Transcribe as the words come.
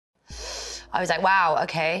I was like, wow,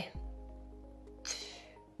 okay.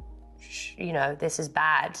 You know, this is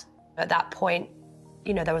bad. At that point,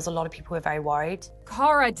 you know, there was a lot of people who were very worried.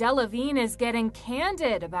 Cara Delevingne is getting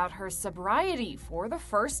candid about her sobriety for the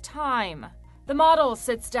first time. The model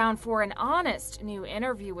sits down for an honest new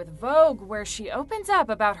interview with Vogue, where she opens up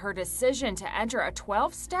about her decision to enter a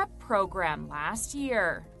 12-step program last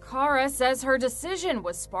year. Cara says her decision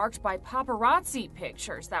was sparked by paparazzi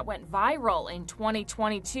pictures that went viral in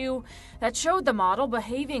 2022 that showed the model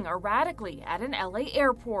behaving erratically at an LA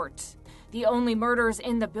airport. The only murders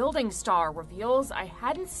in the building, star reveals, I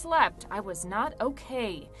hadn't slept, I was not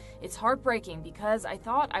okay. It's heartbreaking because I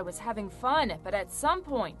thought I was having fun, but at some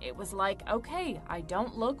point it was like, okay, I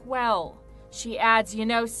don't look well. She adds, you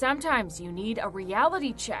know, sometimes you need a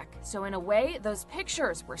reality check, so in a way, those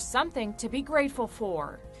pictures were something to be grateful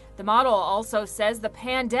for. The model also says the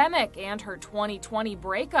pandemic and her 2020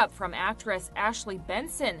 breakup from actress Ashley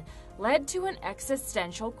Benson led to an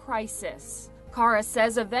existential crisis. Cara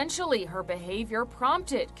says eventually her behavior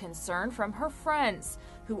prompted concern from her friends,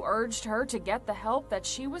 who urged her to get the help that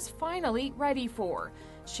she was finally ready for,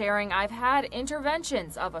 sharing, I've had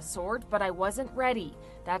interventions of a sort, but I wasn't ready.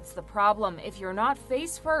 That's the problem. If you're not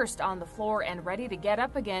face first on the floor and ready to get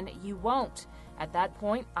up again, you won't. At that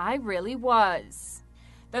point, I really was.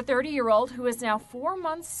 The 30-year-old, who is now 4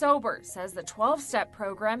 months sober, says the 12-step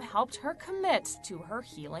program helped her commit to her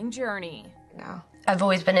healing journey. No. I've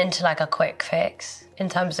always been into like a quick fix in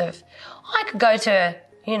terms of, I could go to,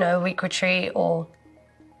 you know, a week retreat or,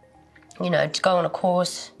 you know, to go on a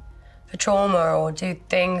course for trauma or do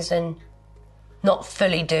things and not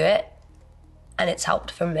fully do it. And it's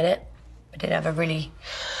helped for a minute, but it never really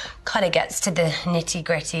kind of gets to the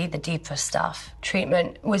nitty-gritty, the deeper stuff.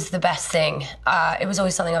 Treatment was the best thing. It was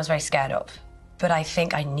always something I was very scared of, but I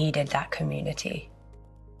think I needed that community.